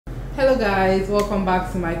Hello guys, welcome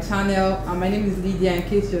back to my channel. My name is Lydia, in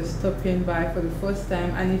case you're stopping by for the first time,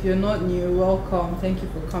 and if you're not new, welcome. Thank you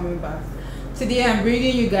for coming back. Today I'm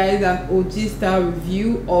bringing you guys an OG style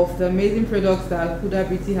review of the amazing products that HUDA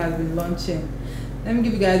Beauty has been launching. Let me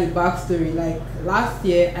give you guys a backstory. Like last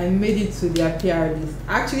year I made it to their PR list.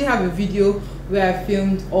 I actually have a video where I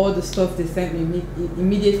filmed all the stuff they sent me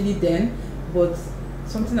immediately then, but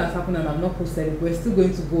something has happened and I've not posted it. We're still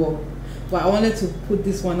going to go up, but I wanted to put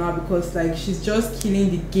this one out because like she's just killing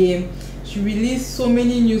the game. She released so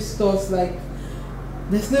many new stuff, like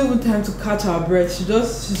there's not even time to catch our breath.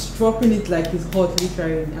 She's dropping it like it's hot,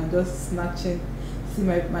 literally, and just snatching. See,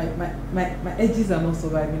 my edges are not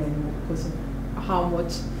surviving anymore because of how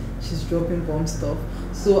much she's dropping bomb stuff.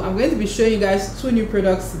 So I'm going to be showing you guys two new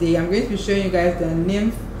products today. I'm going to be showing you guys the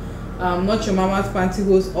NYMPH Not Your Mama's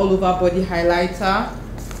Pantyhose all over body highlighter.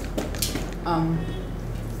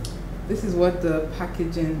 This is what the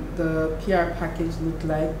packaging, the PR package looked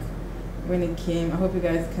like when it came. I hope you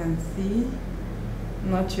guys can see.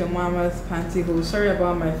 Not Your Mama's Pantyhose. Sorry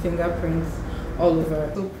about my fingerprints all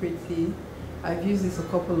over. So pretty. I've used this a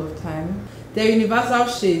couple of times. They're universal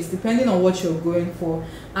shades depending on what you're going for,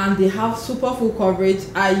 and they have super full coverage.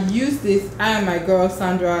 I use this. I and my girl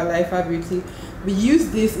Sandra, NYMPH Beauty, we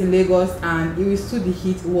used this in Lagos and it withstood the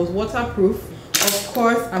heat. It was waterproof. Of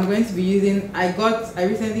course, I'm going to be using, I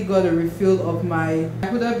recently got a refill of my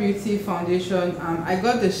HUDA Beauty foundation. I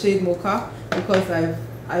got the shade Mocha because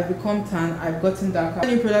I've become tan. I've gotten darker. The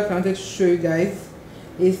new product I wanted to show you guys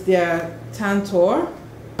is their TANTOUR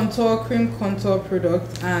cream contour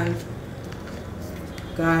product, and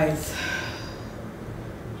guys,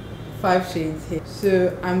 5 shades here.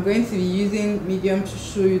 So I'm going to be using medium to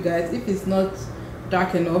show you guys. If it's not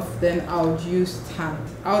dark enough, then I'll use tan.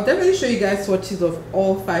 I'll definitely show you guys swatches of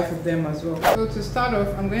all 5 of them as well. So to start off,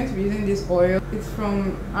 I'm going to be using this oil. It's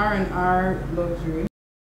from R&R Luxury.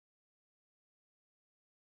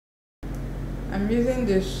 I'm using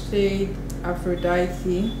the shade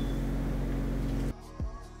Aphrodite.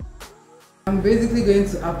 I'm basically going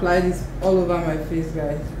to apply this all over my face,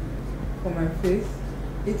 guys, for my face.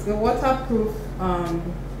 It's a waterproof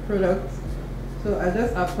product, so I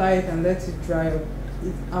just apply it and let it dry up.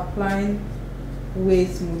 It's applying way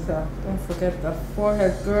smoother. Don't forget the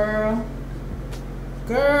forehead, girl.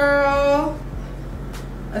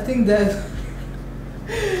 I think that's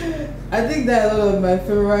a lot of my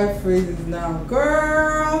favorite phrases now.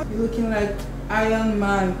 Girl, you're looking like Iron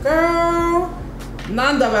Man, girl.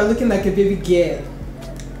 Now that we're looking like a baby girl,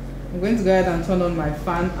 I'm going to go ahead and turn on my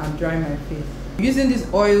fan and dry my face. Using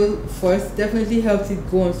this oil first definitely helps it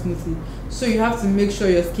go on smoothly. So you have to make sure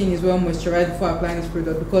your skin is well moisturized before applying this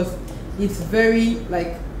product, because it's very,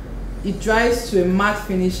 like, it dries to a matte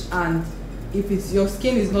finish, and if your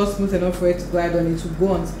skin is not smooth enough for it to glide on, it will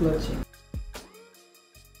go on splotching.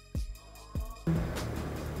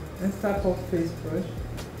 Let's start off face brush,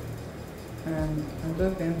 and I'm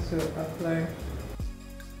just going to apply.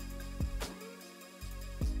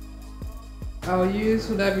 I'll use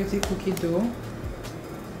HUDA Beauty cookie dough.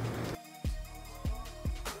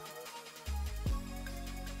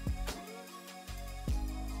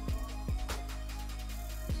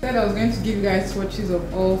 Said I was going to give you guys swatches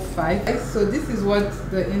of all 5. So this is what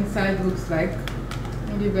the inside looks like.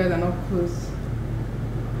 I'll give you guys an up close.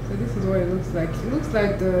 So this is what it looks like. It looks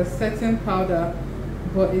like the setting powder,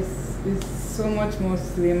 but it's so much more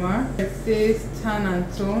slimmer. It says tan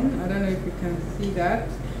and tone. I don't know if you can see that.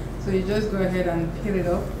 So you just go ahead and peel it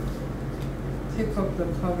off, take off the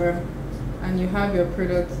cover, and you have your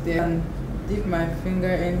product there. And dip my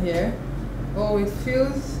finger in here. Oh, it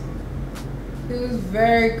feels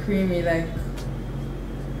very creamy. Like,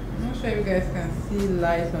 I'm not sure if you guys can see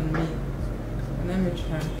light on me. But let me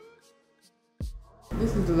try.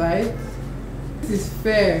 This is light. This is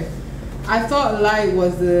fair. I thought light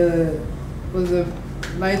was the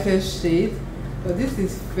lightest shade, but this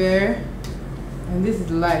is fair. And this is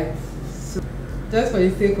light. So just for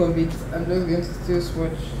the sake of it, I'm just going to still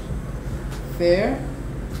swatch fair.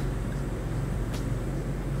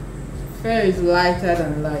 Fair is lighter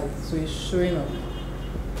than light, so it's showing up.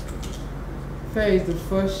 Fair is the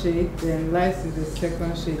first shade, then light is the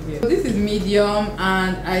second shade here. So this is medium,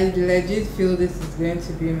 and I legit feel this is going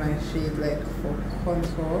to be my shade, like, for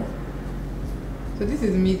contour. So this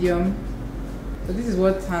is medium. So this is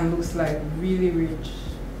what tan looks like, really rich.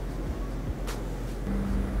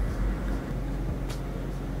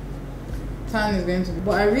 Tan is going to be,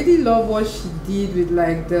 but I really love what she did with,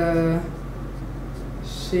 like, the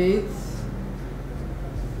shades.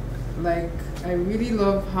 Like, I really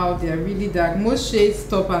love how they are really dark. Most shades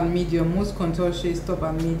stop at medium, most contour shades stop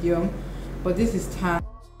at medium, but this is tan.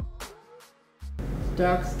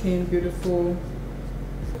 dark skin, beautiful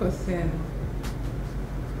person.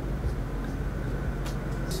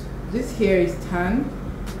 This hair is tan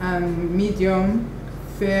and medium,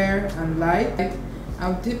 fair and light.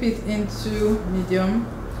 I'll dip it into medium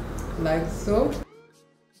like so.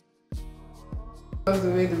 That's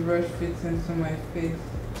the way the brush fits into my face.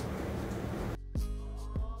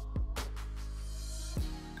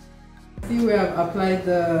 See where I've applied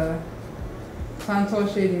the TANTOUR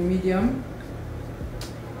shade in medium?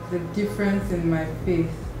 The difference in my face.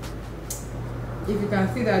 If you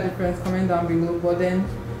can see that difference, comment down below. But then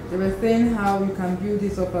they were saying how you can build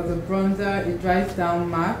this up as a bronzer. It dries down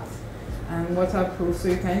matte and waterproof, so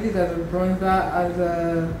you can use it as a bronzer, as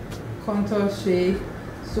a contour shade.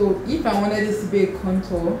 So if I wanted this to be a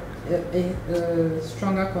contour, a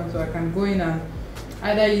stronger contour, I can go in and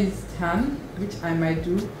either use tan, which I might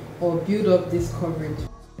do, or build up this coverage.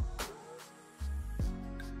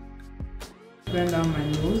 Blend down my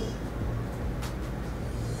nose.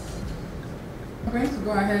 I'm going to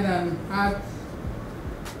go ahead and add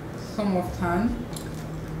some of tan,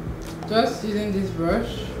 just using this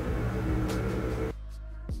brush.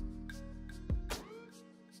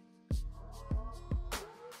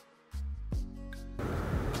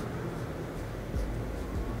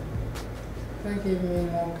 That gave me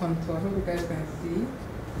more contour. I hope you guys can see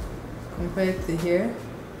compared to here.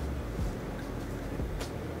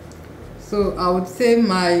 So I would say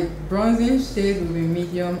my bronzing shade will be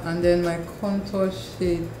medium and then my contour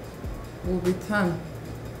shade will be tan.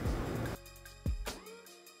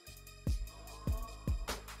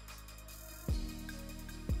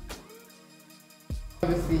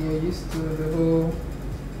 Obviously you're used to the whole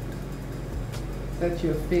set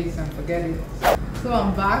your face and forget it. So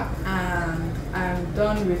I'm back and I'm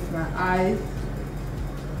done with my eyes.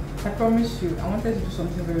 I promise you, I wanted to do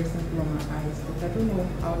something very simple on my eyes, but I don't know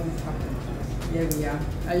how this happened. Here we are.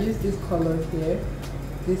 I use these colors here.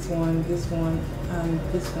 This one, and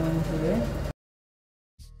this one here.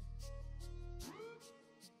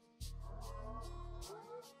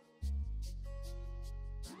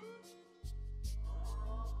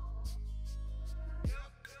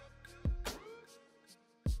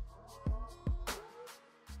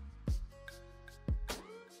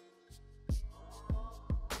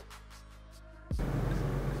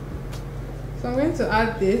 So I'm going to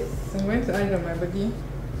add this. I'm going to add it on my body.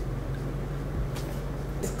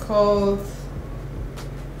 It's called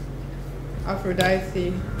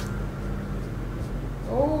Aphrodite.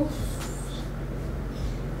 Oh,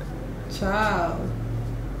 child.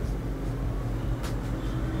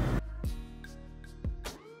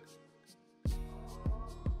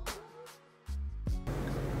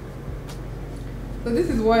 So this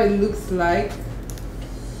is what it looks like,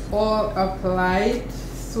 all applied.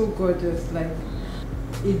 So gorgeous, like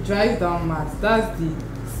it dries down matte. That's the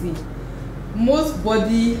see. Most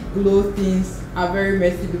body glow things are very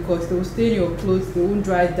messy because they will stain your clothes, they won't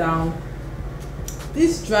dry down.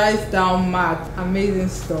 This dries down matte. Amazing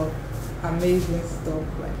stuff. Amazing stuff.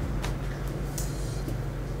 Like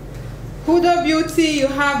Huda Beauty, you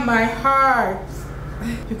have my heart.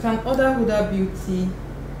 You can order Huda Beauty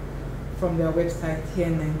from their website here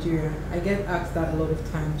in Nigeria. I get asked that a lot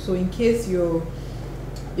of times. So in case you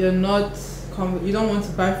don't want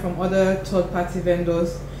to buy from other third-party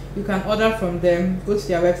vendors, you can order from them. Go to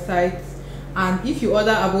their website, and if you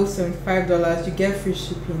order above $75, you get free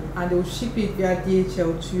shipping, and they will ship it via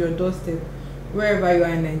DHL to your doorstep wherever you are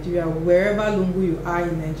in Nigeria. Wherever Lungu you are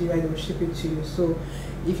in Nigeria, they will ship it to you. So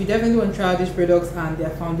if you definitely want to try out these products and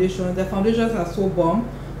their foundations are so bomb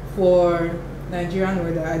for Nigerian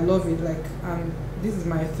weather. I love it. Like this is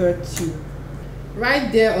my third tube.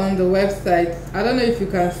 Right there on the website, I don't know if you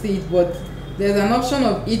can see it, but there's an option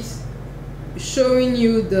of it showing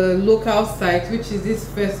you the local site, which is this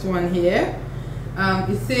first one here.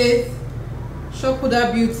 It says Shop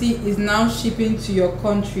Huda Beauty is now shipping to your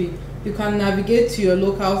country. You can navigate to your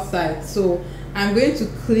local site. So I'm going to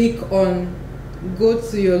click on go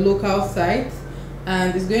to your local site,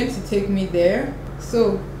 and it's going to take me there.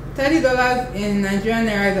 So $30 in Nigerian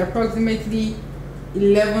naira is approximately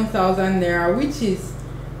 11,000 naira, which is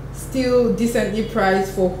still decently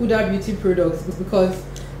priced for Huda Beauty products, because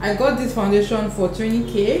I got this foundation for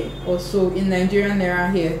 20k or so in Nigerian naira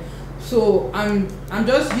here. So I'm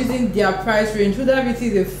just using their price range. Huda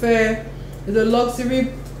Beauty is a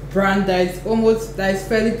luxury brand that is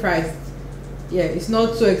fairly priced. Yeah, it's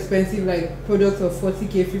not so expensive like products of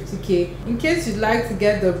 40k, 50k. In case you'd like to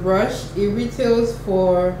get the brush, it retails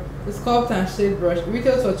for the Sculpt and Shade brush, it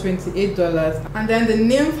retails for $28, and then the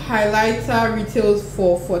NYMPH highlighter retails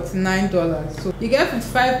for $49. So you get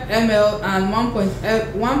 55 ml and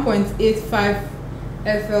 1.85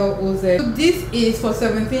 FLOZ. So this is for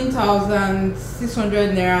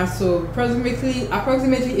 17,600 naira, so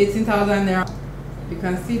approximately 18,000 naira. You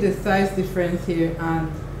can see the size difference here, and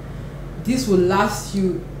this will last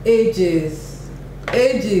you ages,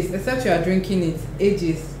 except you are drinking it,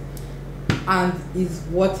 ages, and is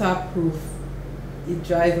waterproof. It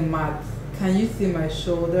dries matte. Can you see my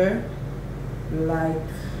shoulder? Like,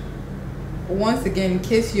 once again, in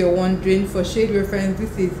case you're wondering, for shade reference,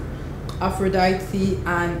 this is Aphrodite,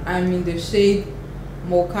 and I'm in the shade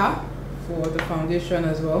Mocha for the foundation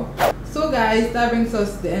as well. So guys, that brings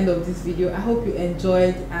us to the end of this video. I hope you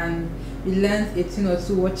enjoyed and you learned a thing or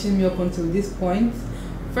two watching me up until this point.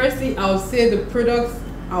 Firstly, I'll say the products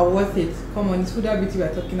are worth it. Come on, it's Huda Beauty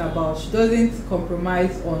we're talking about. She doesn't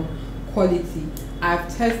compromise on quality. I've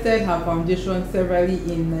tested her foundation severally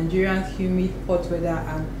in Nigerian humid hot weather,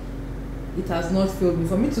 and it has not failed me.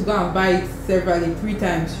 For me to go and buy it severally 3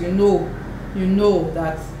 times, you know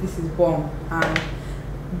that this is bomb. And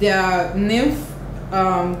their NYMPH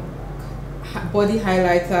body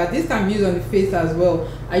highlighter, this time used on the face as well.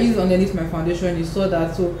 I used underneath my foundation, you saw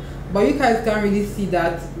that. So but you guys can't really see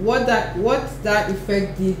that. What that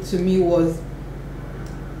effect did to me was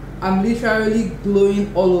I'm literally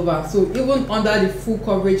glowing all over. So even under the full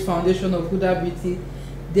coverage foundation of Huda Beauty,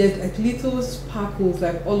 there's like little sparkles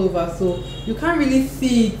like all over. So you can't really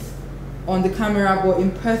see it on the camera, but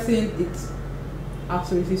in person it's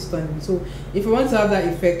absolutely stunning. So if you want to have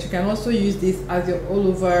that effect, you can also use this as your all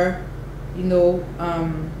over,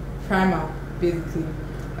 primer, basically,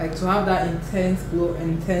 like to have that intense glow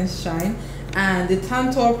and intense shine. And the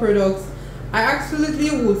TANTOUR products, I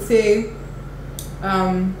absolutely would say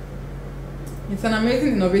it's an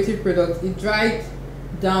amazing innovative product. It dried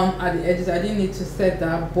down at the edges. I didn't need to set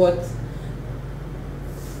that, but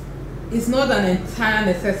it's not an entire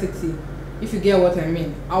necessity, if you get what I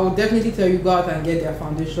mean. I would definitely tell you, go out and get their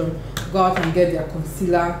foundation, go out and get their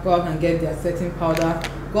concealer, go out and get their setting powder,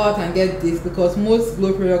 go out and get this, because most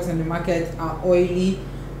glow products in the market are oily,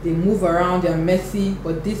 they move around, they're messy,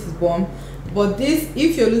 but this is bomb. But this,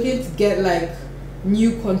 if you're looking to get like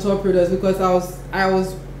new contour products, because I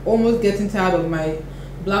was almost getting tired of my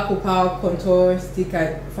black opal contour stick,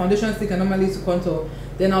 foundation stick I normally use to contour,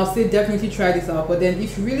 then I'll say definitely try this out. But then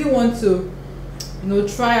if you really want to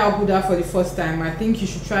try out Huda for the first time, I think you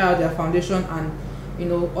should try out their foundation and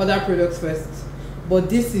other products first. But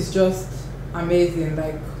this is just amazing.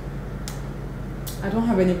 Like, I don't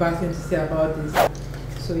have any bad thing to say about this.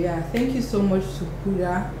 So yeah, thank you so much to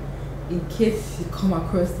Huda. In case you come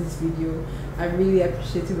across this video, I really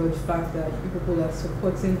appreciate it, the fact that you people are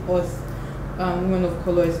supporting us, women of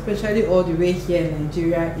color, especially all the way here in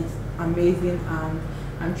Nigeria. It's amazing, and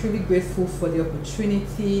I'm truly grateful for the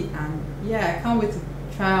opportunity. And yeah, I can't wait to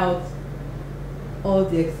try out all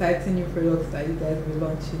the exciting new products that you guys will be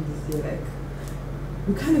launching this year. Like,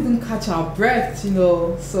 we can't even catch our breath,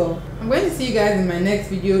 So I'm going to see you guys in my next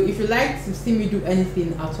video. If you'd like to see me do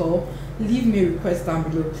anything at all, leave me a request down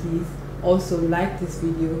below, please. Also, like this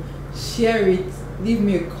video, share it, leave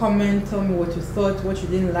me a comment, tell me what you thought, what you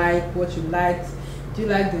didn't like, what you liked. Do you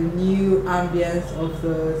like the new ambience of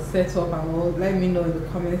the setup and all? Let me know in the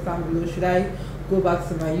comments down below. Should I go back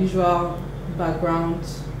to my usual background,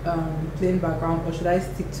 plain background, or should I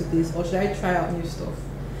stick to this, or should I try out new stuff?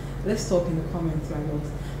 Let's talk in the comments, my loves.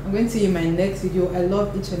 I'm going to see you in my next video. I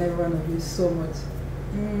love each and every one of you so much.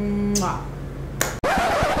 Mwah.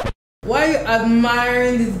 Why are you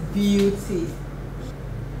admiring this beauty?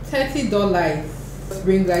 $30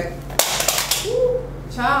 bring like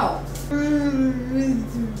child.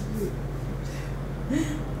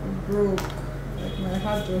 Broke. Like, my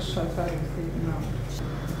heart just shattered now.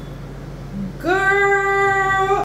 Girl.